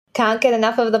Can't get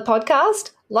enough of the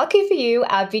podcast? Lucky for you,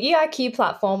 our Video IQ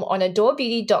platform on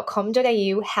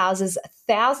adorebeauty.com.au houses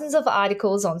thousands of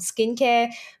articles on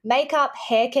skincare, makeup,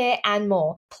 hair care, and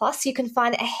more. Plus, you can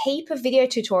find a heap of video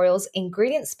tutorials,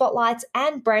 ingredient spotlights,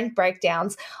 and brand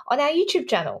breakdowns on our YouTube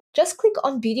channel. Just click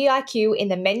on Beauty IQ in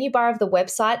the menu bar of the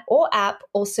website or app,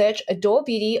 or search Adore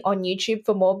Beauty on YouTube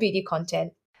for more beauty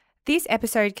content. This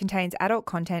episode contains adult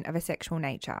content of a sexual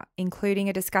nature, including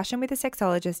a discussion with a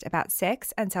sexologist about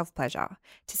sex and self-pleasure.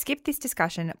 To skip this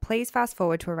discussion, please fast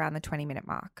forward to around the 20-minute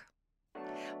mark.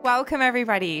 Welcome,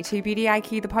 everybody, to Beauty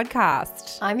IQ, the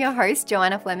podcast. I'm your host,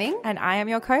 Joanna Fleming. And I am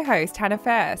your co-host, Hannah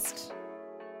First.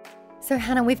 So,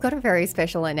 Hannah, we've got a very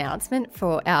special announcement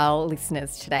for our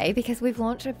listeners today because we've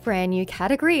launched a brand new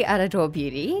category at Adore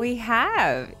Beauty. We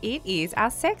have. It is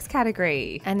our sex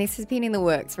category. And this has been in the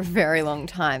works for a very long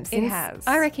time. Since it has.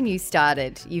 I reckon you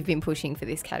started, you've been pushing for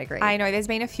this category. I know. There's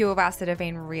been a few of us that have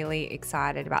been really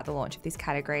excited about the launch of this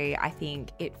category. I think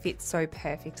it fits so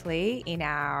perfectly in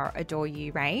our Adore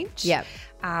You range. Yep.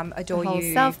 Adore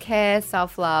You. Self-care,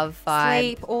 self-love, vibe.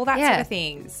 Sleep, all that sort of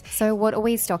things. So what are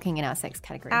we stocking in our sex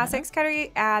category? Our sex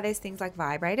category, there's things like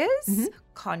vibrators,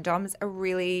 condoms, a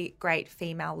really great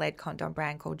female-led condom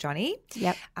brand called Johnny.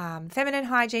 Yep. Feminine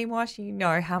hygiene wash. You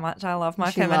know how much I love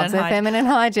my She feminine loves her hygiene. feminine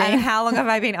hygiene. And how long have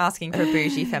I been asking for a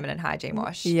bougie feminine hygiene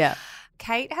wash? Yeah.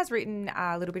 Kate has written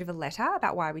a little bit of a letter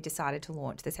about why we decided to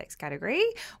launch the sex category.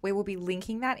 We will be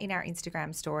linking that in our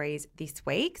Instagram stories this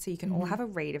week, so you can all have a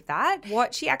read of that.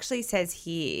 What she actually says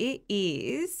here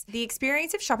is the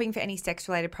experience of shopping for any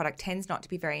sex-related product tends not to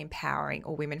be very empowering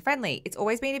or women-friendly. It's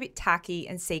always been a bit tacky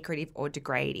and secretive or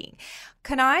degrading.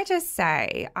 Can I just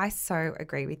say, I so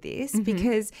agree with this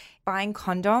because buying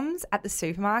condoms at the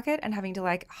supermarket and having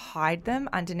to hide them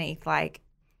underneath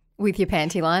with your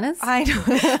panty liners? I know.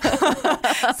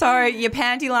 So your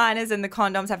panty liners and the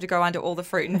condoms have to go under all the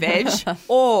fruit and veg.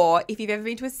 Or if you've ever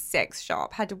been to a sex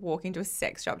shop, had to walk into a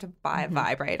sex shop to buy a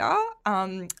vibrator,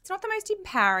 it's not the most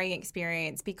empowering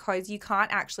experience because you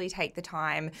can't actually take the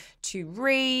time to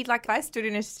read. If I stood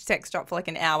in a sex shop for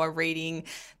an hour reading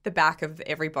the back of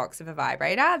every box of a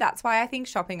vibrator, that's why I think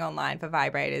shopping online for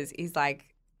vibrators is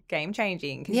game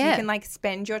changing because you can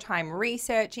spend your time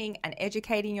researching and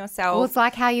educating yourself. Well, it's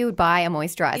like how you would buy a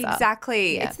moisturizer.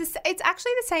 Exactly. Yeah. It's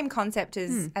actually the same concept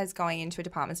as going into a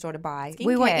department store to buy skincare.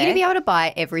 We want you to be able to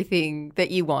buy everything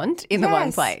that you want in the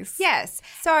one place. Yes.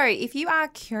 So if you are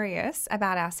curious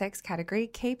about our sex category,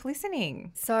 keep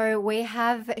listening. So we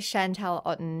have Chantal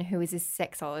Otten, who is a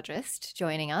sexologist,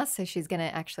 joining us. So she's going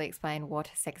to actually explain what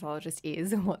a sexologist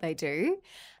is and what they do.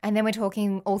 And then we're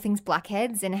talking all things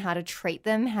blackheads and how to treat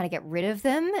them, how to get rid of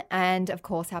them, and of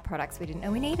course our products we didn't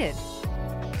know we needed.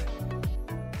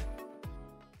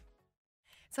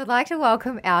 So I'd like to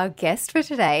welcome our guest for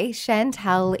today.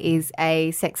 Chantal is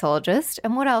a sexologist.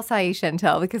 And what else are you,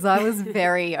 Chantal? Because I was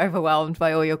very overwhelmed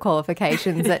by all your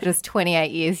qualifications at just 28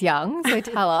 years young. So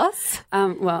tell us.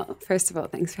 Well, first of all,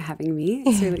 thanks for having me.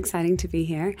 It's really exciting to be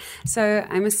here. So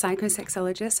I'm a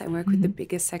psychosexologist. I work with the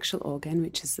biggest sexual organ,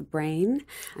 which is the brain.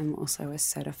 I'm also a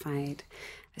certified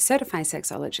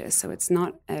sexologist, so it's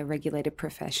not a regulated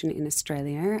profession in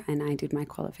Australia, and I did my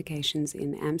qualifications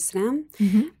in Amsterdam.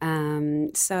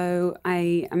 So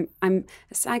I'm a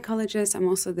psychologist. I'm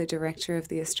also the director of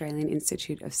the Australian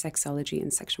Institute of Sexology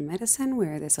and Sexual Medicine,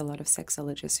 where there's a lot of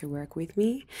sexologists who work with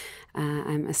me.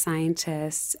 I'm a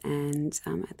scientist, and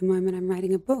at the moment I'm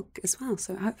writing a book as well,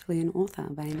 so hopefully an author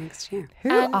by next year. Who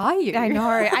are you? I know.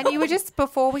 And you were just,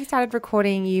 before we started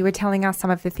recording, you were telling us some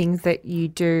of the things that you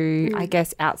do, I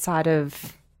guess, outside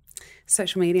of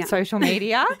social media.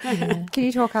 Can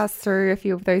you talk us through a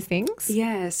few of those things?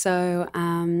 Yeah. So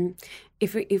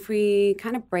if we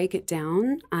kind of break it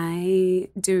down, I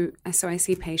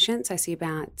see patients. I see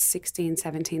about 16,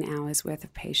 17 hours worth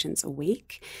of patients a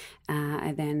week.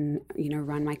 I then,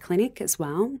 run my clinic as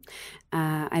well.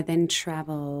 I then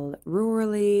travel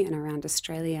rurally and around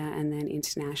Australia and then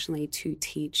internationally to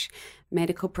teach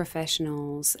medical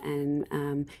professionals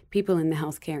and people in the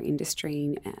healthcare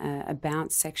industry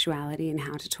about sexuality and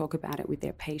how to talk about it with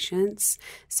their patients.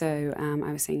 So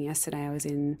I was saying yesterday I was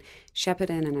in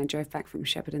Shepparton and I drove back from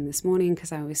Shepparton this morning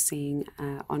because I was seeing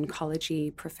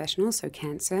oncology professionals, so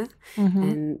cancer,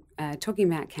 and talking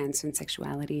about cancer and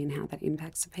sexuality and how that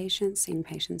impacts the patients, seeing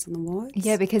patients on the wards.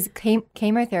 Yeah, because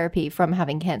chemotherapy from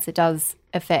having cancer does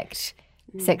affect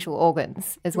sexual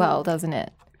organs as well, doesn't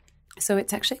it? So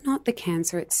it's actually not the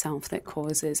cancer itself that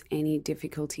causes any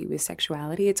difficulty with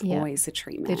sexuality. It's always the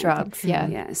treatment. The drugs,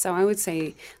 Yeah. So I would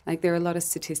say, there are a lot of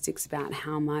statistics about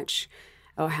how much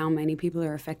or how many people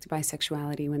are affected by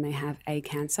sexuality when they have a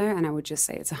cancer, and I would just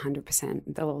say it's 100%.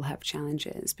 They'll all have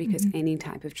challenges because any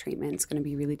type of treatment is going to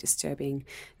be really disturbing,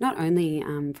 not only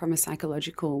from a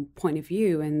psychological point of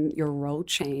view and your role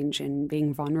change and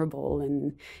being vulnerable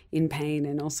and in pain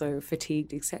and also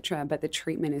fatigued, etc., but the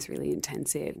treatment is really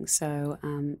intensive. So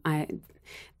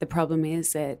the problem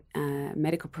is that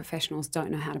medical professionals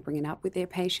don't know how to bring it up with their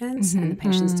patients, and the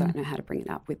patients don't know how to bring it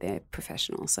up with their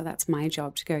professionals. So that's my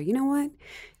job to go, you know what?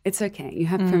 It's okay. You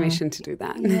have permission to do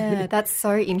that. Yeah, that's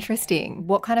so interesting.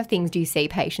 What kind of things do you see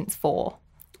patients for?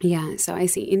 Yeah, so I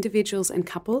see individuals and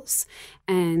couples,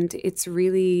 and it's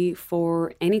really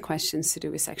for any questions to do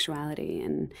with sexuality.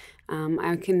 And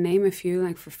I can name a few,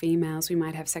 like for females, we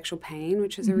might have sexual pain,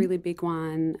 which is a really big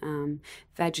one.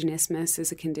 Vaginismus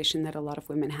is a condition that a lot of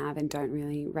women have and don't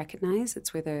really recognize.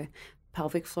 It's where the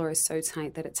pelvic floor is so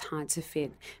tight that it's hard to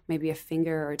fit maybe a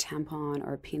finger or a tampon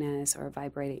or a penis or a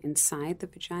vibrator inside the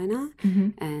vagina,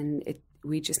 and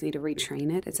we just need to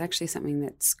retrain it. It's actually something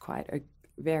that's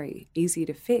very easy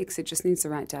to fix. It just needs the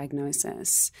right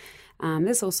diagnosis.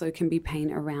 There's also can be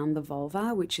pain around the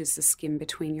vulva, which is the skin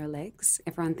between your legs.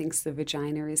 Everyone thinks the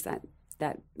vagina is that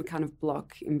kind of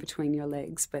block in between your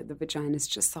legs, but the vagina is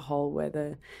just the hole where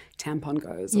the tampon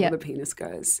goes or the penis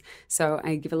goes. So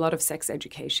I give a lot of sex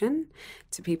education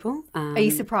to people. Are you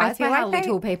surprised by how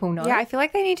little people know? Yeah, I feel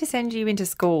like they need to send you into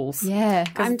schools. Yeah.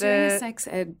 I'm doing a sex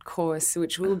ed course,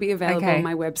 which will be available on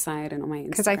my website and on my Instagram.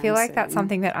 Because I feel like that's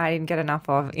something that I didn't get enough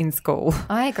of in school.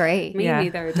 I agree. Me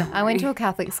neither. I went to a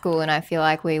Catholic school and I feel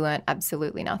like we learnt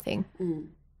absolutely nothing.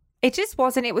 It just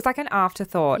wasn't. It was like an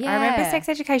afterthought. Yeah. I remember sex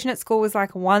education at school was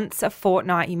like once a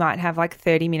fortnight you might have like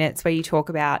 30 minutes where you talk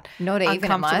about Not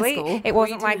even at my school. It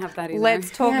wasn't like, have that either.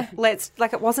 let's talk, let's,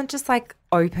 like it wasn't just like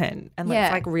open and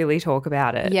let's like really talk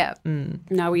about it. Yeah.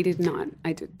 No, we did not.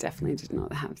 Definitely did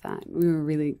not have that. We were a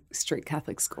really strict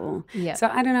Catholic school. Yeah. So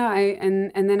I don't know.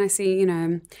 And then I see,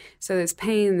 so there's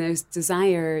pain, there's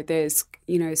desire, there's,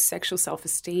 sexual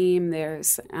self-esteem,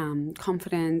 there's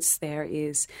confidence, there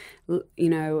is,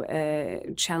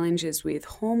 challenges with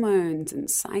hormones and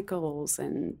cycles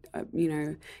and,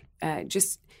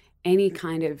 just any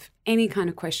kind of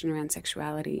question around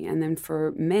sexuality. And then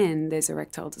for men, there's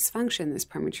erectile dysfunction, there's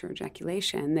premature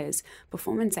ejaculation, there's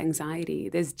performance anxiety,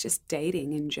 there's just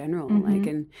dating in general,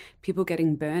 and people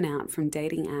getting burnout from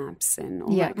dating apps and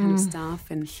all that kind of stuff,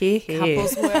 and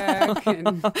couples work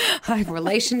and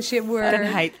relationship work. I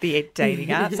hate the dating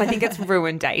apps. I think it's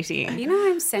ruined dating.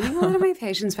 I'm sending a lot of my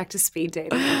patients back to speed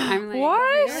dating. I'm like, what?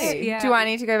 Really? Yeah. Do I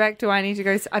need to go back?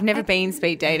 I've never been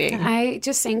speed dating. I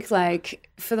just think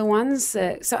for the ones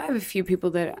that, so I have a few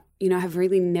people that, have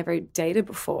really never dated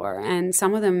before. And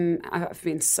some of them I've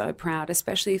been so proud,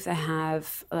 especially if they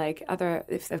have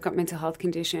if they've got mental health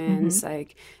conditions,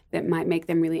 that might make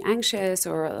them really anxious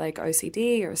or like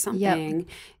OCD or something.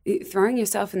 Throwing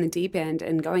yourself in the deep end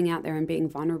and going out there and being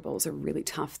vulnerable is a really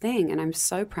tough thing. And I'm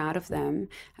so proud of them.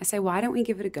 I say, why don't we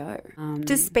give it a go?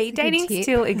 Does speed dating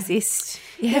still exist?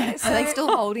 Yeah. Are they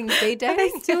still holding speed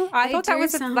dating? I thought that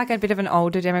was like a bit of an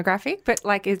older demographic, but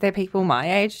like, is there people our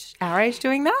age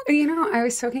doing that? I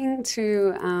was talking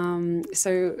to,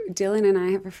 so Dylan and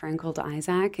I have a friend called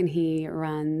Isaac, and he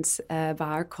runs a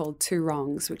bar called Two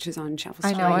Wrongs, which is on Chapel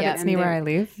Street. I know, it's near where I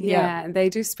live. Yeah, they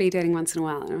do speed dating once in a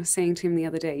while. And I was saying to him the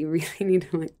other day, you really need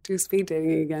to do speed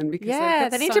dating again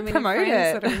because they need to promote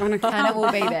it. Hannah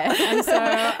will be there. And so,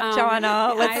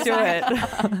 Joanna, let's do it.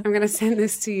 I'm going to send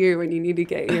this to you when you need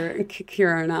to kick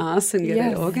your own ass and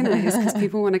get it organized because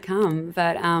people want to come.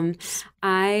 But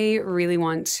I really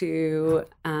want to.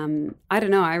 I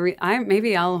don't know.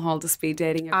 Maybe I'll hold a speed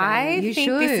dating event. I think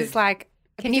this is like.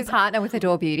 Can you partner with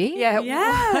Adore Beauty? Yeah.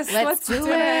 Yes. Let's do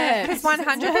it. Because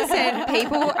 100%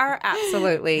 people are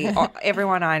absolutely,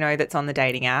 everyone I know that's on the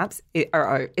dating apps,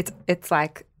 it's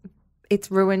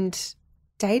ruined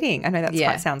dating. I know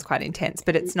that sounds quite intense,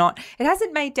 but it's not. It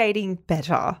hasn't made dating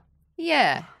better.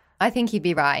 Yeah. I think you'd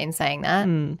be right in saying that.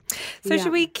 So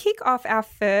should we kick off our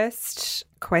first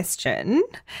question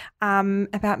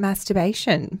about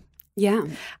masturbation? Yeah.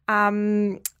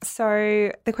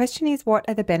 So the question is, what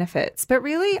are the benefits? But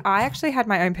really, I actually had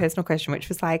my own personal question, which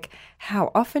was like, how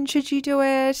often should you do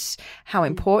it? How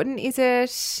important is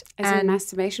it? In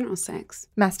masturbation or sex?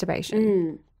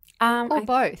 Masturbation. Or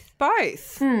both?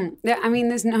 Both. I mean,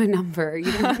 there's no number.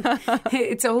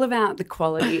 It's all about the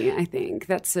quality, I think.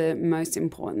 That's the most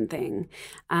important thing.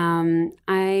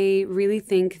 I really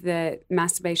think that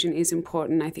masturbation is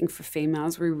important. I think for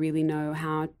females, we really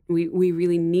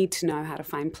really need to know how to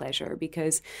find pleasure,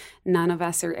 because none of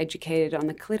us are educated on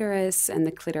the clitoris, and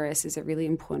the clitoris is a really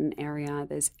important area.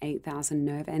 There's 8,000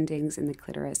 nerve endings in the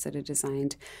clitoris that are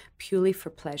designed purely for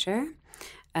pleasure.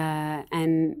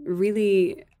 And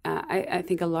really, I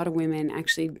think a lot of women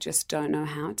actually just don't know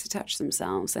how to touch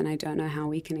themselves, and I don't know how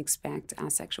we can expect our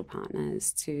sexual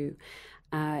partners to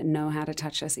know how to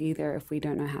touch us either if we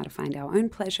don't know how to find our own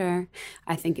pleasure.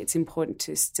 I think it's important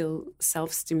to still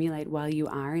self-stimulate while you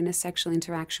are in a sexual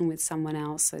interaction with someone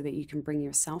else, so that you can bring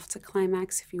yourself to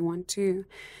climax if you want to.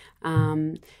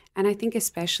 And I think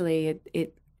especially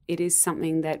it is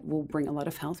something that will bring a lot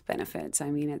of health benefits. I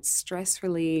mean, it's stress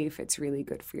relief. It's really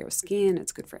good for your skin.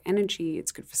 It's good for energy.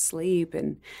 It's good for sleep.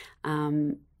 And,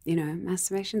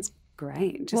 masturbation's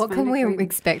great. What can we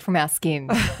expect from our skin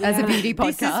as a beauty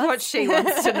podcast? This is what she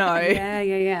wants to know.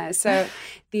 Yeah. So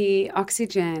the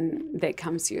oxygen that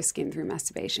comes to your skin through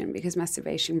masturbation, because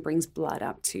masturbation brings blood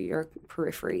up to your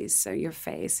peripheries, so your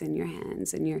face and your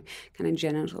hands and your kind of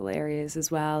genital areas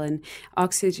as well. And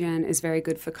oxygen is very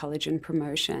good for collagen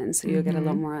promotion, so you'll get a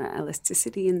lot more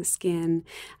elasticity in the skin.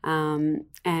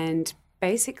 And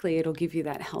basically, it'll give you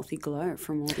that healthy glow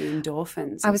from all the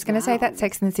endorphins. I was going to say that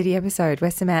Sex and the City episode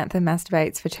where Samantha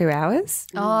masturbates for 2 hours.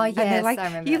 Oh, yes, and they're like, I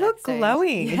remember you that look episode.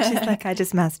 glowing. And she's like, I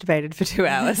just masturbated for 2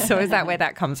 hours. So is that where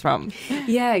that comes from?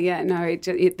 Yeah. No,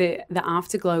 the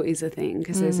afterglow is a thing,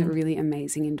 because there's a really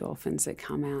amazing endorphins that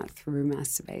come out through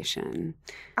masturbation.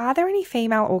 Are there any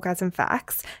female orgasm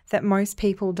facts that most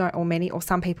people don't, or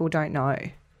some people don't know?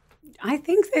 I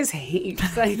think there's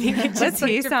heaps. I think it just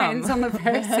depends on the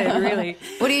person, really.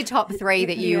 What are your top 3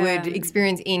 that you would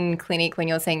experience in clinic when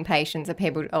you're seeing patients that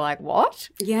people are like, what?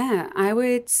 Yeah, I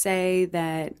would say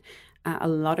that a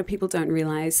lot of people don't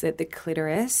realize that the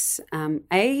clitoris,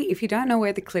 if you don't know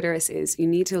where the clitoris is, you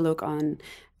need to look on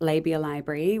Labia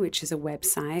Library, which is a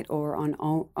website, or on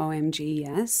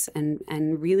OMGYes,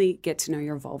 and really get to know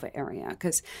your vulva area,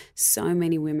 because so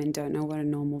many women don't know what a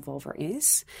normal vulva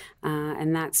is.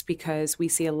 And that's because we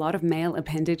see a lot of male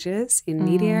appendages in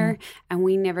media, and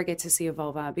we never get to see a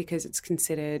vulva because it's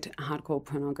considered hardcore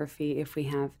pornography if we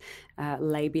have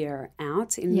labia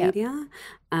out in media.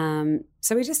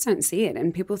 So we just don't see it,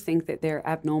 and people think that they're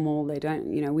abnormal. They don't,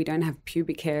 we don't have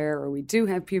pubic hair, or we do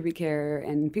have pubic hair,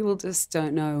 and people just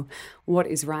don't know what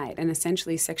is right. And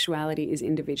essentially, sexuality is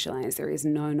individualized. There is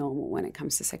no normal when it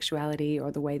comes to sexuality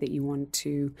or the way that you want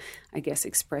to, I guess,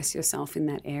 express yourself in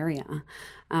that area.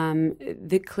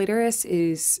 The clitoris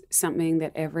is something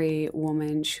that every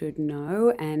woman should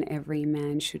know, and every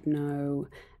man should know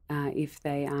if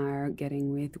they are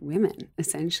getting with women,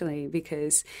 essentially,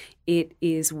 because it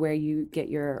is where you get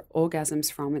your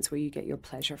orgasms from. It's where you get your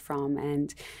pleasure from.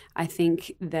 And I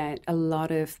think that a lot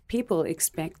of people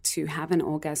expect to have an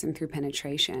orgasm through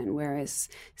penetration, whereas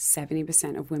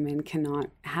 70% of women cannot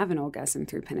have an orgasm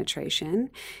through penetration.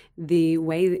 The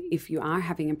way that if you are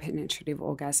having a penetrative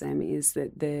orgasm is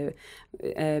that the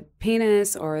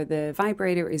penis or the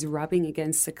vibrator is rubbing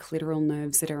against the clitoral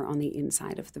nerves that are on the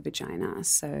inside of the vagina.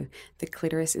 So the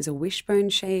clitoris is a wishbone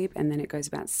shape, and then it goes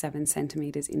about 7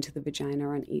 centimeters into the vagina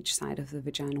on each side of the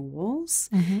vaginal walls.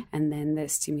 And then the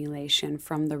stimulation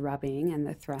from the rubbing and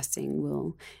the thrusting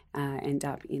will end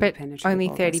up in a penetrative only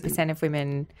orgasm. 30% of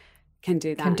women can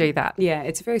do that. Yeah,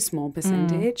 it's a very small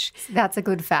percentage. That's a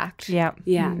good fact. Yeah.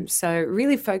 So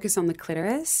really focus on the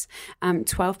clitoris.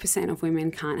 12% of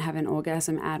women can't have an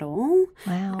orgasm at all.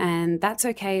 Wow. And that's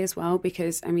okay as well,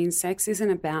 because, sex isn't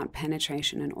about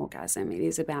penetration and orgasm. It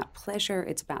is about pleasure.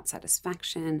 It's about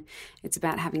satisfaction. It's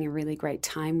about having a really great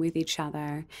time with each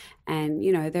other. And,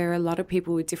 there are a lot of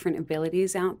people with different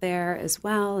abilities out there as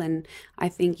well. And I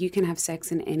think you can have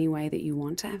sex in any way that you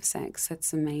want to have sex.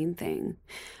 That's the main thing.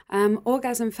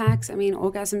 Orgasm facts.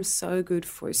 Orgasm's so good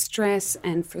for stress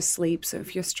and for sleep. So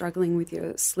if you're struggling with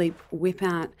your sleep, whip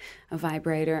out a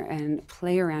vibrator and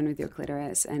play around with your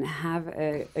clitoris and have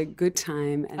a good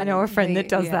time. And I know a friend that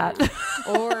does that.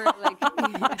 Or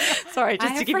sorry,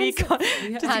 just to give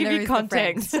you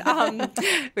context.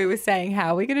 We were saying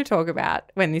how we're going to talk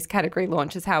about when this category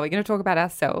launches, how we're going to talk about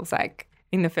ourselves, like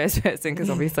in the first person because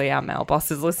obviously our male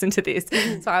bosses listen to this.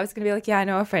 So I was going to be like, yeah, I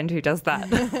know a friend who does that.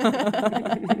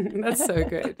 That's so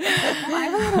good. I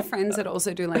have a lot of friends that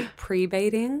also do like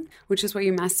pre-baiting, which is where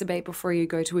you masturbate before you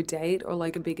go to a date or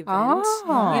like a big event.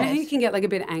 Oh. You know, you can get like a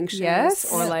bit anxious.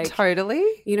 Yes, or like totally.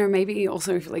 You know, maybe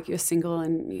also if like you're single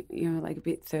and you're like a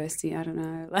bit thirsty, I don't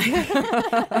know. Like,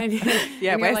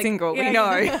 yeah, we're like, single. Yeah, we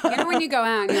know. You know, when you go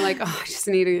out and you're like, oh, I just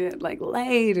need to get like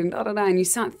laid and and you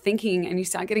start thinking and you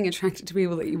start getting attracted to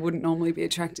people that you wouldn't normally be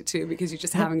attracted to because you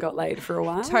just haven't got laid for a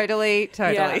while. Totally.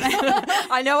 Yeah.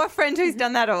 I know a friend who's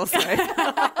done that also.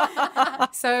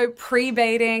 So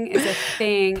pre-baiting is a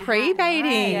thing.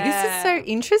 Pre-baiting. Yeah. This is so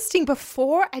interesting.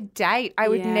 Before a date, I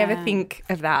would never think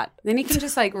of that. Then you can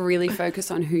just like really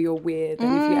focus on who you're with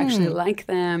and if you actually like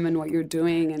them and what you're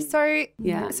doing. And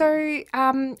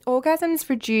orgasms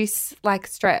reduce like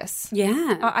stress.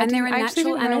 Yeah, and they're a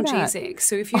natural analgesic.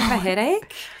 So if you have a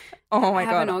headache, oh my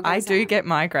God, I do get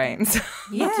migraines.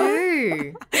 You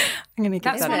do. I'm going to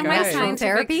give that a go.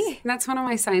 Therapy? That's one of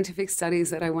my scientific studies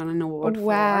that I won an award for.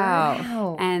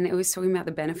 Wow. And it was talking about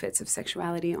the benefits of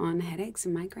sexuality on headaches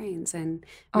and migraines. And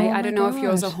I don't know if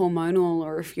yours are hormonal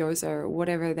or if yours are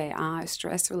whatever they are,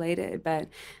 stress related, but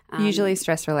usually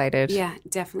stress related. Yeah,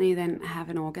 definitely then have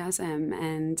an orgasm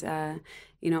and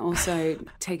also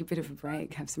take a bit of a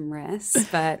break, have some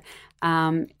rest. But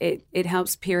it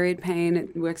helps period pain.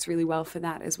 It works really well for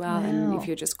that as well. Wow. And if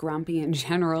you're just grumpy in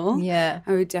general, I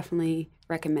would definitely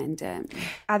recommend it.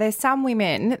 Are there some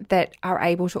women that are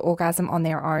able to orgasm on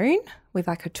their own with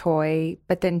like a toy,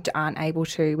 but then aren't able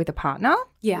to with a partner?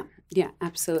 Yeah,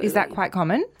 absolutely. Is that quite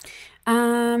common?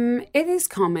 It is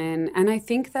common. And I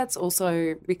think that's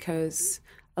also because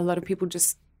a lot of people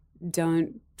just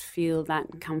don't feel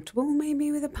that comfortable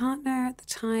maybe with a partner at the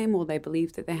time, or they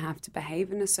believe that they have to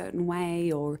behave in a certain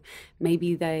way, or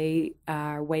maybe they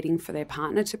are waiting for their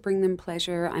partner to bring them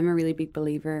pleasure. I'm a really big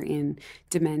believer in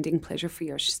demanding pleasure for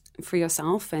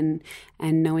yourself and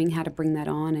knowing how to bring that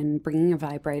on and bringing a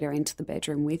vibrator into the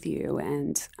bedroom with you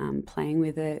and playing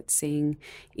with it, seeing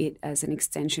it as an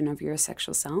extension of your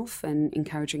sexual self and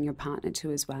encouraging your partner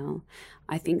to as well.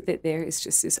 I think that there is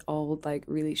just this old, like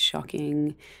really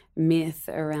shocking myth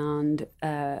around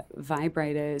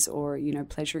vibrators or,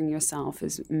 pleasuring yourself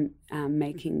is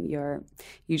making your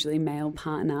usually male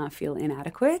partner feel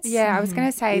inadequate. Yeah, I was going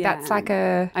to say that's like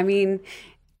a... I mean,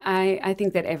 I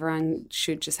think that everyone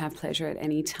should just have pleasure at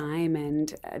any time,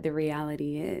 and the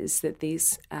reality is that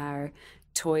these are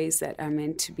toys that are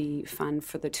meant to be fun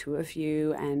for the two of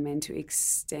you and meant to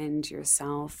extend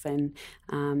yourself. And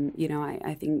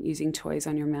I think using toys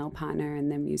on your male partner and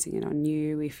them using it on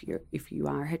you if you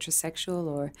are heterosexual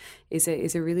or is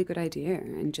a really good idea,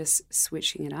 and just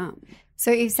switching it up.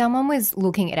 So if someone was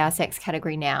looking at our sex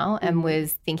category now and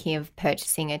was thinking of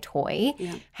purchasing a toy,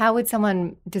 how would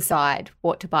someone decide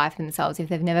what to buy for themselves if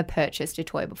they've never purchased a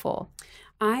toy before?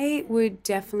 I would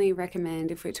definitely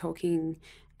recommend, if we're talking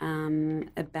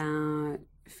about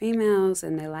females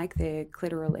and they like their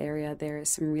clitoral area, there is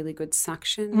some really good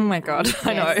suction. Oh my God,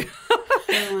 I know.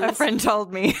 A friend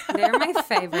told me. They're my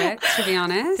favorite, to be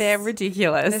honest. They're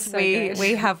ridiculous. They're so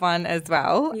we have one as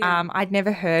well. Yeah. I'd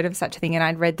never heard of such a thing, and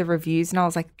I'd read the reviews and I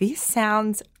was like, this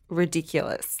sounds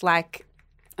ridiculous. Like,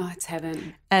 oh, it's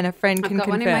heaven. And a friend can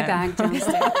confirm. I've got one in my bag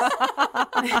downstairs.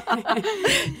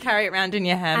 Carry it around in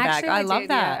your handbag. Actually, I love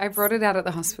that. Yeah. I brought it out at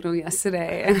the hospital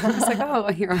yesterday and I was like, oh,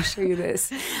 here, I'll show you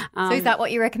this. So is that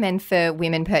what you recommend for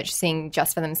women purchasing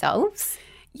just for themselves?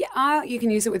 Yeah, you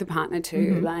can use it with a partner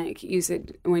too. Like use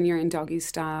it when you're in doggy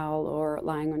style or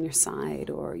lying on your side,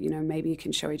 or maybe you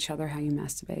can show each other how you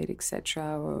masturbate,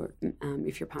 etc. Or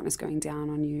if your partner's going down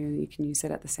on you, you can use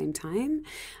it at the same time.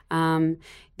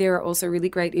 There are also really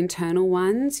great internal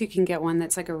ones. You can get one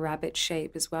that's like a rabbit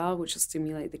shape as well, which will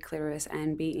stimulate the clitoris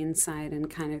and be inside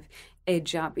and kind of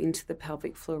edge up into the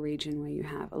pelvic floor region where you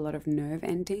have a lot of nerve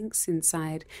endings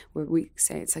inside, where we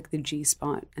say it's like the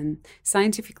G-spot. And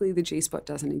scientifically the G-spot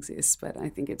doesn't exist, but I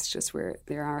think it's just where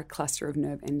there are a cluster of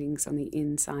nerve endings on the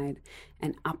inside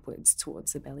and upwards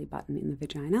towards the belly button in the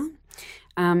vagina.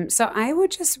 So I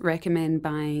would just recommend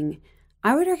buying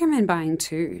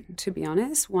two, to be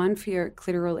honest. One for your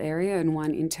clitoral area and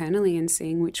one internally, and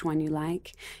seeing which one you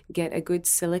like. Get a good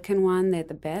silicone one. They're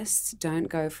the best. Don't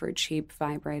go for a cheap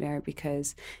vibrator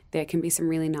because there can be some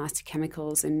really nasty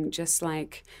chemicals. And just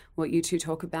like what you two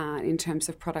talk about in terms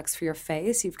of products for your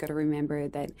face, you've got to remember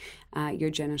that your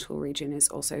genital region is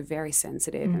also very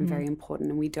sensitive and very important.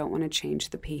 And we don't want to change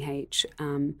the pH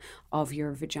of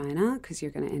your vagina because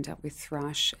you're going to end up with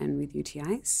thrush and with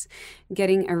UTIs.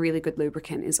 Getting a really good lubricant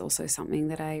lubricant is also something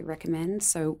that I recommend.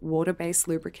 So water-based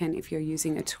lubricant if you're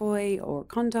using a toy or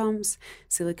condoms,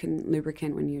 silicone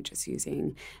lubricant when you're just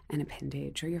using an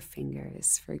appendage or your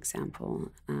fingers, for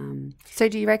example. So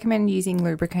do you recommend using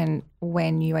lubricant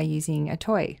when you are using a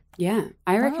toy? Yeah,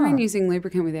 I recommend using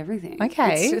lubricant with everything.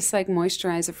 Okay. It's just like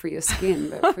moisturizer for your skin,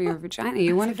 but for your vagina.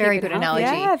 You want to very keep it good healthy.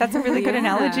 analogy. Yeah, that's a really good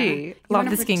analogy. You Love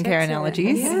wanna the protect skincare it.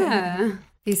 analogies. Yeah.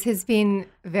 This has been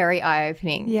very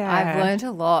eye-opening. Yeah. I've learned a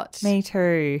lot. Me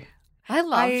too. I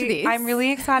loved this. I'm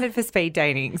really excited for speed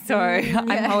dating, so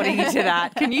I'm holding you to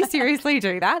that. Can you seriously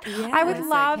do that? I would I'm so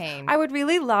love. keen. I would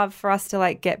really love for us to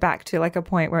like get back to like a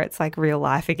point where it's like real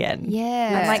life again.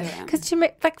 Yeah. And like, because to me,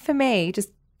 like for me,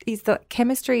 just is the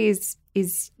chemistry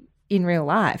is in real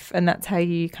life, and that's how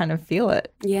you kind of feel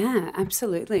it. Yeah,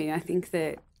 absolutely. I think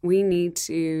that we need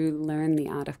to learn the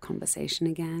art of conversation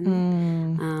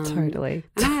again. Totally.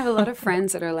 And I have a lot of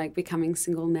friends that are like becoming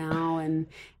single now, and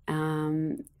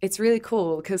it's really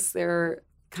cool because they're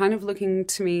kind of looking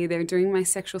to me. They're doing my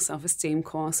sexual self-esteem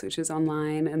course, which is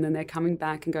online, and then they're coming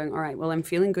back and going, all right, well, I'm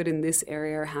feeling good in this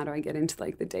area. How do I get into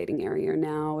like the dating area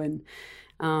now? And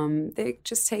they're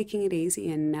just taking it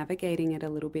easy and navigating it a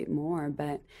little bit more.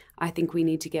 But I think we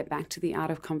need to get back to the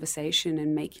art of conversation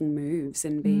and making moves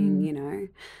and being, you know,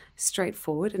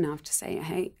 straightforward enough to say,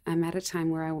 hey, I'm at a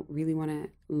time where I really want to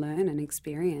learn and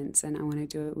experience, and I want to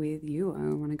do it with you, or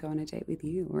I want to go on a date with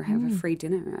you, or have a free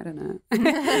dinner. I don't know.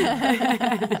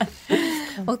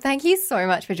 Well, thank you so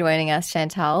much for joining us,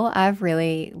 Chantal. I've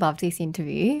really loved this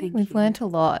interview. Thank We've you. learnt a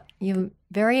lot. You're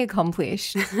very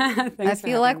accomplished. I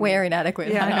feel like we're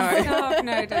inadequate. Yeah, I know. Oh,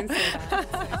 no, don't say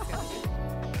that.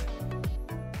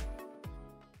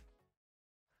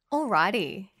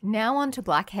 Alrighty, now on to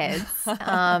blackheads.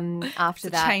 After It's a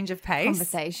that change of pace.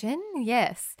 conversation,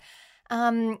 yes.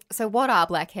 So, what are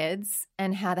blackheads,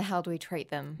 and how the hell do we treat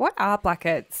them? What are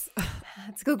blackheads?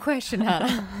 That's a good question,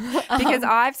 Hannah. Because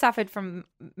I've suffered from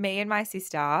me and my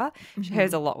sister.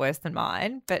 Hers a lot worse than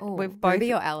mine, but Ooh, we've both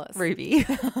Ruby or Alice? Ruby.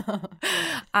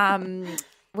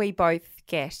 We both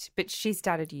get, but she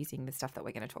started using the stuff that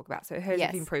we're going to talk about, so hers Yes.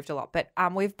 have improved a lot. But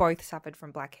we've both suffered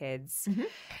from blackheads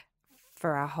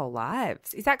for our whole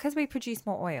lives. Is that because we produce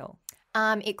more oil?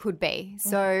 It could be.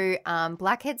 So,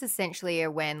 blackheads essentially are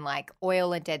when like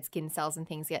oil and dead skin cells and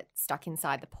things get stuck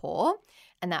inside the pore,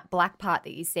 and that black part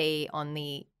that you see on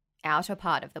the outer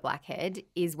part of the blackhead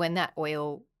is when that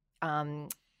oil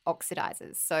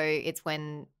oxidizes. So it's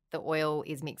when the oil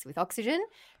is mixed with oxygen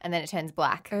and then it turns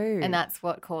black, and that's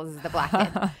what causes the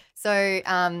blackhead. So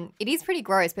it is pretty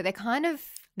gross, but they're kind of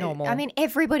Normal. I mean,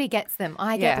 everybody gets them.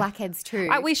 I get Yeah. blackheads too.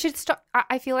 We should stop.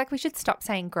 I feel like we should stop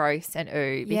saying gross and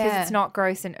ooh, because Yeah. it's not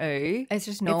gross and ooh. It's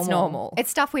just normal. It's normal. It's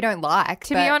stuff we don't like.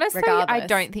 To be but honest, though, I regardless.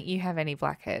 don't think you have any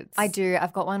blackheads. I do.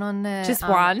 I've got one on the Just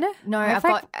one? No, I've I've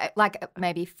got like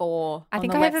maybe 4. I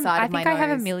think on I the have. left side I of my think I have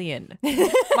a nose. million.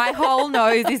 My whole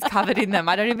nose is covered in them.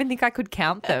 I don't even think I could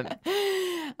count them.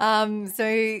 So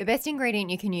the best ingredient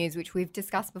you can use, which we've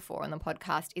discussed before on the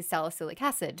podcast, is salicylic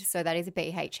acid. So that is a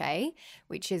BHA,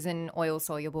 which is an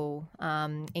oil-soluble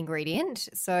ingredient.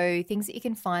 So things that you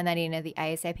can find that in are the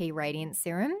ASAP Radiance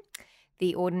Serum,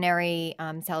 the ordinary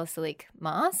salicylic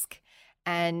mask,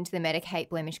 and the Medicate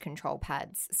blemish control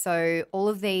pads. So all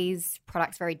of these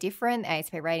products are very different. The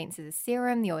ASAP Radiance is a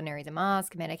serum, the ordinary is a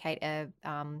mask, Medicate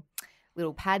are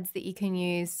little pads that you can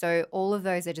use. So all of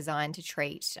those are designed to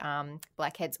treat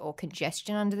blackheads or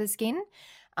congestion under the skin.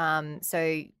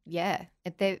 So yeah,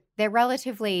 they're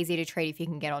relatively easy to treat if you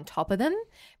can get on top of them,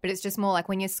 but it's just more like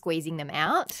when you're squeezing them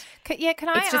out, Can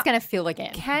I? it's just going to fill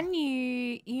again. Can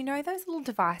you know those little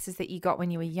devices that you got when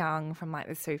you were young from like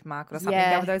the supermarket or something?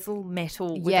 Yeah. There were those little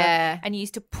metal, with Yeah. and you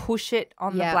used to push it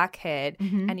on Yeah. the blackhead,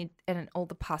 Mhm. and all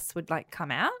the pus would like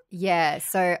come out. Yeah,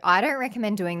 so I don't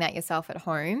recommend doing that yourself at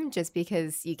home just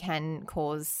because you can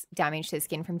cause damage to the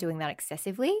skin from doing that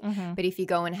excessively. But if you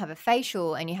go and have a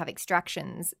facial and you have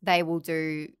extractions, they will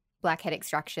do blackhead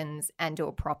extractions and do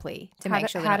it properly to make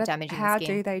sure they're not damaging How the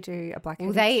skin. do they do a blackhead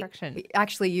Well, they extraction?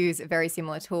 actually use a very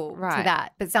similar tool to Right.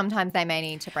 that, but sometimes they may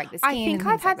need to break the skin. I think and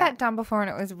I've things had like that done before, and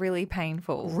it was really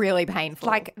painful. Really painful.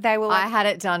 Like they were I like, had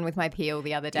it done with my peel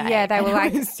the other day. Yeah, they and were it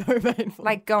like- was so painful.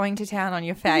 like going to town on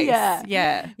your face.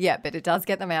 Yeah. Yeah. But it does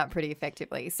get them out pretty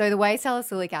effectively. So the way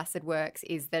salicylic acid works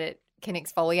is that it can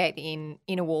exfoliate the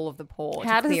inner wall of the pore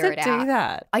How to does clear it it do out.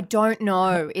 that? I don't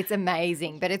know. It's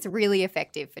amazing, but it's really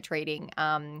effective for treating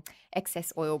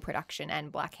excess oil production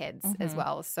and blackheads as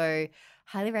well. So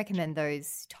highly recommend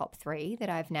those top 3 that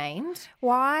I've named.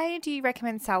 Why do you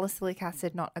recommend salicylic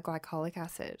acid, not a glycolic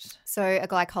acid? So a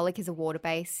glycolic is a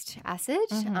water-based acid,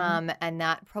 and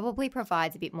that probably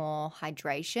provides a bit more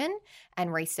hydration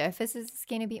and resurfaces the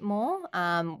skin a bit more,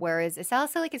 whereas a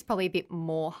salicylic is probably a bit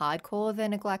more hardcore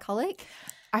than a glycolic.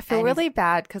 I feel really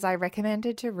bad because I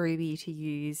recommended to Ruby to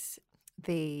use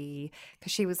because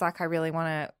she was like, I really want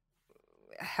to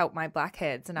help my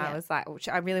blackheads, and I was like,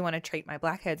 I really want to treat my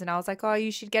blackheads, and I was like, oh,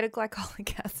 you should get a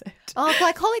glycolic acid. Oh,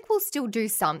 glycolic will still do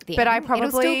something, but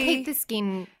it'll still keep the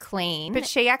skin clean. But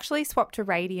she actually swapped to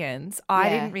Radiance. I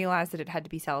didn't realize that it had to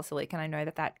be salicylic, and I know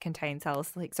that contains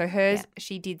salicylic. So hers,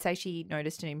 she did say she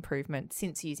noticed an improvement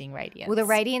since using Radiance. Well, the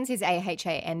Radiance is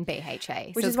AHA and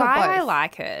BHA, which so is why both. I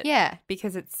like it. Yeah,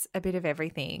 because it's a bit of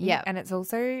everything. Yeah, and it's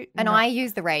also I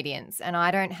use the Radiance, and I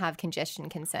don't have congestion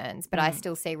concerns, but I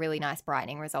still see really nice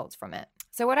brightening results from it.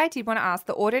 So what I did want to ask,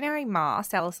 the ordinary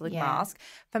mask, salicylic mask,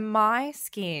 for my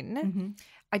skin,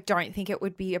 I don't think it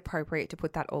would be appropriate to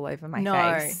put that all over my face.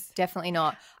 No, definitely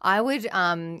not. I would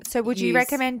So would you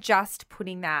recommend just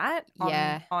putting that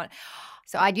on?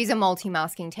 So I'd use a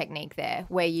multi-masking technique there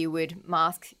where you would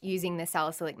mask using the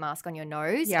salicylic mask on your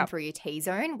nose and through your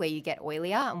T-zone where you get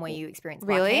oilier and where you experience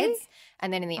blackheads.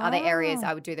 And then in the other areas,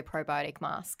 I would do the probiotic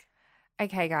mask.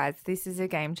 Okay, guys, this is a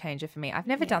game changer for me. I've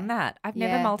never done that. I've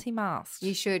never multi-masked.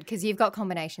 You should, because you've got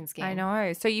combination skin. I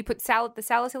know. So you put the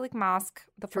salicylic mask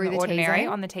from the ordinary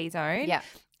on the T-zone. Yeah.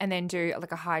 And then do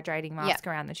like a hydrating mask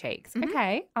around the cheeks.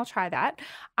 Okay, I'll try that.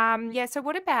 So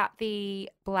what about the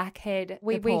blackhead?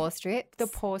 The pore strips. The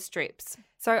pore strips.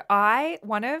 So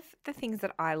one of the things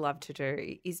that I love to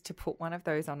do is to put one of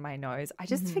those on my nose. I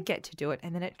just forget to do it,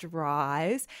 and then it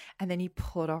dries, and then you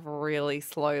pull it off really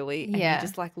slowly, and you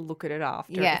just like look at it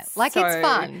after. Yeah, it's it's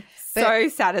fun. So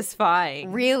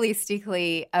satisfying.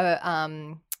 Realistically,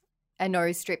 a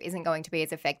nose strip isn't going to be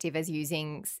as effective as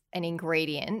using an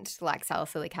ingredient like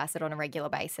salicylic acid on a regular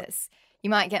basis.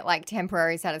 You might get like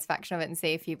temporary satisfaction of it and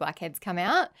see a few blackheads come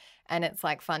out, and it's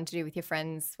like fun to do with your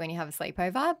friends when you have a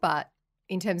sleepover, but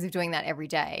in terms of doing that every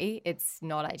day, it's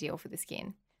not ideal for the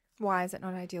skin. Why is it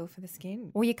not ideal for the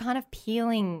skin? Well, you're kind of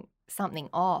peeling something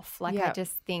off. I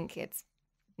just think it's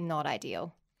not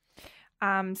ideal.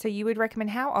 So you would recommend,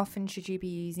 how often should you be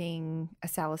using a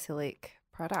salicylic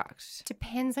product?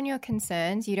 Depends on your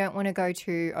concerns. You don't want to go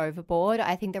too overboard.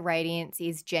 I think the Radiance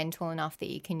is gentle enough that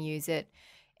you can use it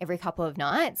every couple of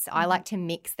nights. I like to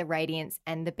mix the Radiance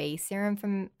and the B serum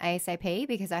from ASAP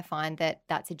because I find that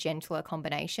that's a gentler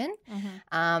combination.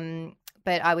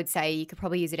 But I would say you could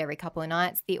probably use it every couple of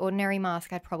nights. The ordinary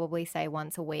mask, I'd probably say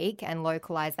once a week, and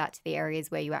localize that to the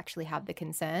areas where you actually have the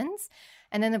concerns.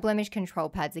 And then the blemish control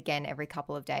pads, again, every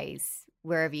couple of days,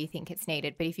 wherever you think it's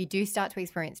needed. But if you do start to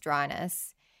experience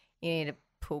dryness, you need to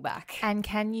pull back. And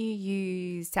can you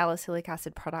use salicylic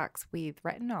acid products with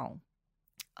retinol?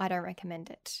 I don't recommend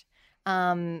it.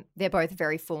 They're both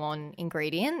very full-on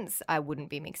ingredients. I wouldn't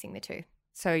be mixing the two.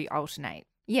 So you alternate?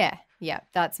 Yeah.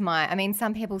 That's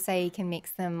some people say you can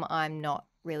mix them. I'm not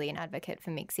really an advocate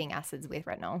for mixing acids with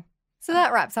retinol. So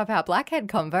that wraps up our blackhead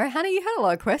convo. Hannah, you had a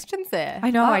lot of questions there.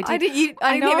 I know. I didn't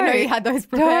even know you had those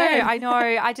prepared. No, I know.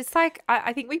 I just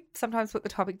I think we sometimes put the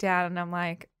topic down and I'm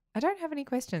like, I don't have any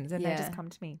questions, and they just come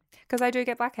to me because I do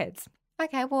get blackheads.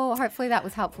 Okay, well, hopefully that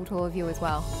was helpful to all of you as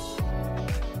well.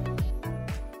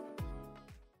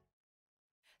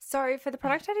 So for the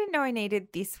product I didn't know I needed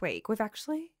this week, we've got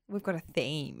a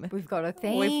theme. We've got a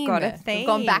theme. We've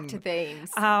gone back to themes.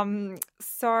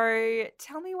 So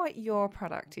tell me what your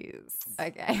product is.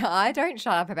 Okay, I don't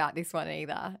shut up about this one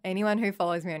either. Anyone who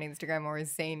follows me on Instagram or has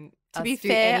seen To be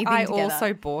fair, I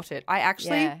also bought it. I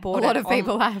actually bought it. A lot of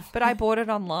people have. But I bought it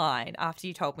online after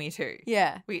you told me to.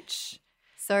 Yeah.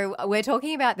 So we're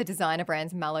talking about the designer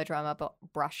brand's Melodrama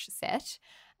brush set.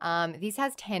 This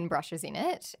has 10 brushes in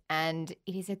it, and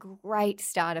it is a great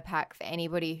starter pack for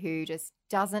anybody who just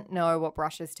doesn't know what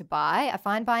brushes to buy. I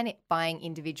find buying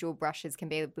individual brushes can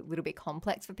be a little bit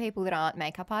complex for people that aren't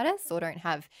makeup artists or don't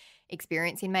have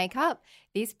experience in makeup.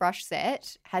 This brush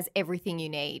set has everything you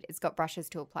need. It's got brushes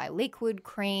to apply liquid,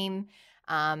 cream,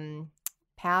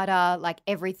 powder, like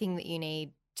everything that you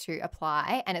need to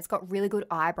apply, and it's got really good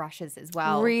eye brushes as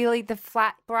well. Really? The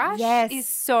flat brush is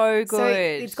so good. So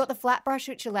it's got the flat brush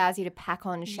which allows you to pack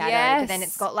on shadow, but then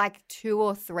it's got like 2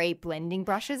 or 3 blending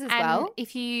brushes as well.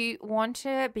 If you want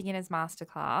a beginner's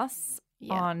masterclass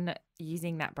on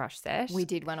using that brush set, we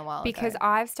did one a while because ago.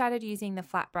 I've started using the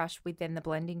flat brush with then the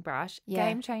blending brush.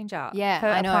 Game changer. Yeah, for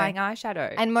I know. applying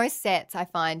eyeshadow. And most sets I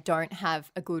find don't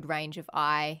have a good range of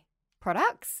eye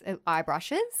products, eye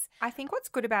brushes. I think what's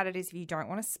good about it is if you don't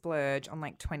want to splurge on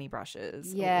like 20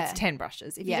 brushes, Yeah. it's 10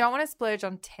 brushes. If Yeah. you don't want to splurge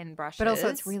on 10 brushes. But also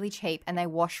it's really cheap and they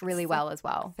wash really well as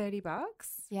well. $30.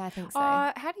 Yeah, I think so.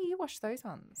 How do you wash those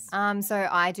ones? So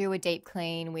I do a deep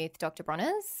clean with Dr.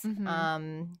 Bronner's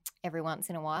Mhm. every once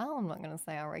in a while. I'm not going to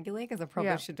say how regularly because I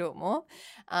probably Yeah. should do it more.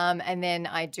 And then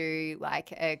I do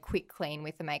like a quick clean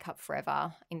with the Makeup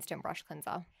Forever Instant Brush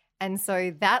Cleanser. And so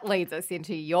that leads us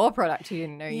into your product you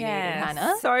didn't know you needed,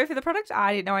 Hannah. So for the product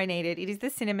I didn't know I needed, it is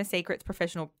the Cinema Secrets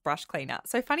Professional Brush Cleaner.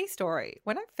 So funny story,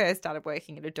 when I first started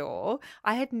working at Adore,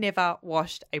 I had never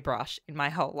washed a brush in my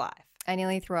whole life. I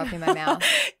nearly threw up in my mouth.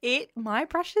 My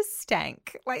brushes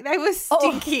stank. Like they were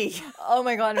stinky. Oh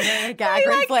my God, I'm doing a gag They,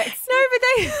 reflex. No, but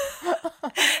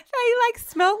they like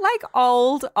smelled like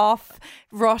old off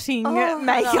rotting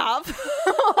makeup.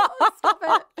 Stop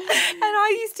it. And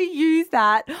I used to use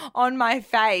that on my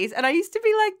face. And I used to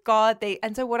be like, God,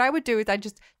 and so what I would do is I'd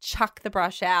just chuck the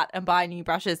brush out and buy new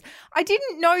brushes. I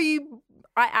didn't know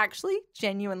I actually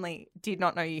genuinely did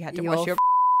not know you had to wash your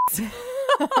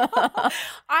I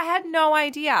had no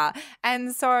idea.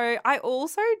 And so I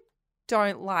also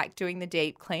don't like doing the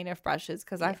deep clean of brushes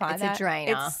because I find it's a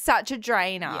drainer. It's such a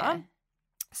drainer. Yeah.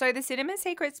 So the Cinema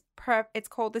Secrets, it's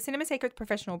called the Cinema Secrets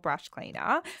Professional Brush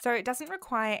Cleaner. So it doesn't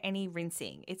require any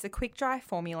rinsing. It's a quick dry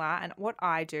formula. And what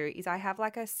I do is I have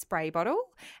like a spray bottle.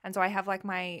 And so I have like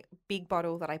my big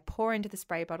bottle that I pour into the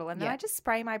spray bottle. And then I just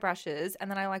spray my brushes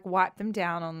and then I like wipe them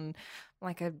down on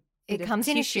like a It comes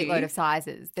in a tissue. shitload of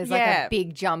sizes. There's like a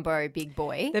big jumbo big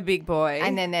boy. The big boy.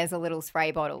 And then there's a little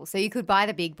spray bottle. So you could buy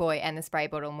the big boy and the spray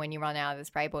bottle, and when you run out of the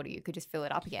spray bottle, you could just fill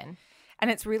it up again. And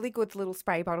it's really good, the little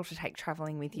spray bottle to take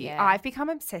traveling with you. Yeah. I've become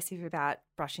obsessive about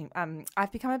brushing.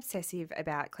 I've become obsessive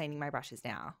about cleaning my brushes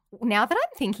now. Now that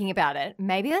I'm thinking about it,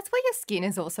 maybe that's why your skin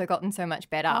has also gotten so much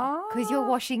better because you're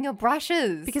washing your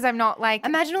brushes. Because I'm not like...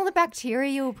 Imagine all the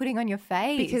bacteria you were putting on your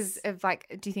face. Because of like,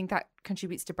 do you think that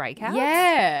contributes to breakouts?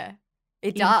 Yeah,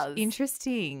 it does.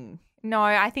 Interesting. No,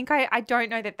 I think I don't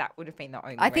know that would have been the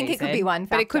only I think it could reason, be one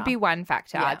factor. But it could be one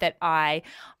factor Yeah. but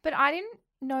I didn't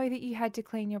know that you had to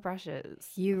clean your brushes.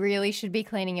 You really should be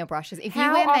cleaning your brushes. If you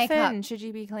How wear often makeup, should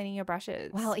you be cleaning your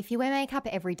brushes? well, if you wear makeup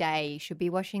every day, you should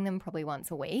be washing them probably once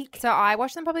a week. So I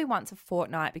wash them probably once a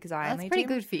fortnight because I That's only pretty do,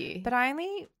 good for you. But I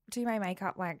only do my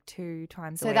makeup like 2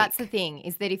 times a So week. that's the thing,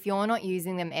 is that if you're not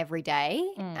using them every day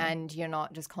and you're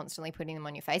not just constantly putting them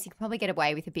on your face, you can probably get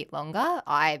away with a bit longer.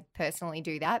 I personally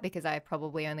do that because I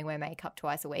probably only wear makeup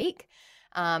twice a week.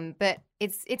 But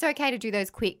it's okay to do those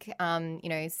quick,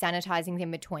 sanitizings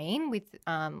in between with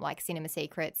like Cinema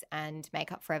Secrets and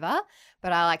Makeup Forever.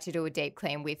 But I like to do a deep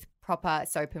clean with proper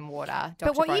soap and water.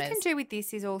 But what you can do with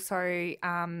this is also,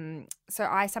 so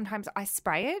I sometimes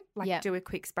spray it, like do a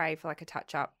quick spray for like a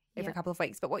touch up every couple of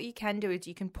weeks. But what you can do is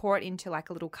you can pour it into like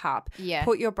a little cup,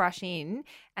 put your brush in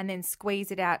and then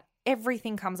squeeze it out.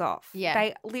 Everything comes off. Yeah.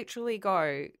 They literally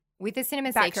go with the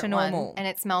Cinema back Secret to normal. one, and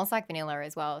it smells like vanilla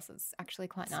as well, so it's actually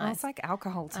quite nice. Smells like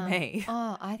alcohol to me.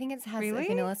 Oh, I think it has Really? a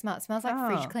vanilla smell. It smells like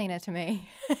fridge Oh. cleaner to me.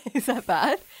 Is that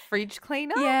bad? Fridge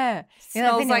cleaner? Yeah. You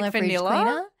know that Smells like fridge vanilla?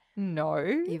 cleaner? No.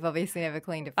 You've obviously never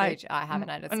cleaned a fridge. I haven't.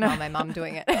 I just no. smell my mum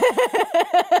doing it.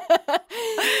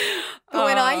 But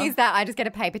when I use that, I just get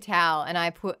a paper towel and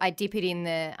I dip it in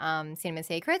the Cinema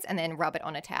Secrets and then rub it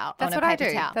on a towel. That's on what a I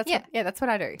paper do. Towel. That's what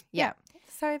I do. Yeah.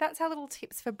 So that's our little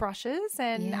tips for brushes.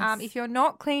 And Yes. if you're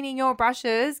not cleaning your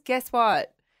brushes, guess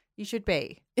what? You should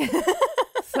be.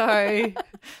 So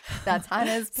That's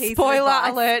Hannah's piece spoiler of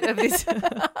advice. alert of this.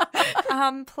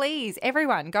 Please,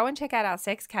 everyone, go and check out our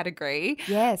sex category.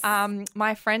 Yes.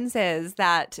 My friend says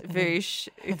that Voosh,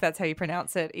 if that's how you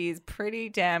pronounce it, is pretty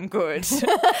damn good.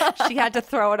 She had to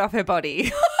throw it off her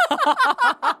body.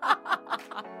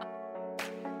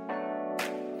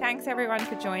 Thanks everyone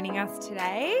for joining us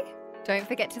today. Don't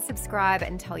forget to subscribe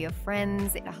and tell your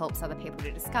friends. It helps other people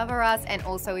to discover us. And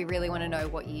also, we really want to know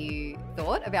what you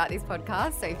thought about this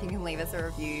podcast. So if you can leave us a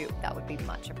review, that would be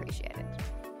much appreciated.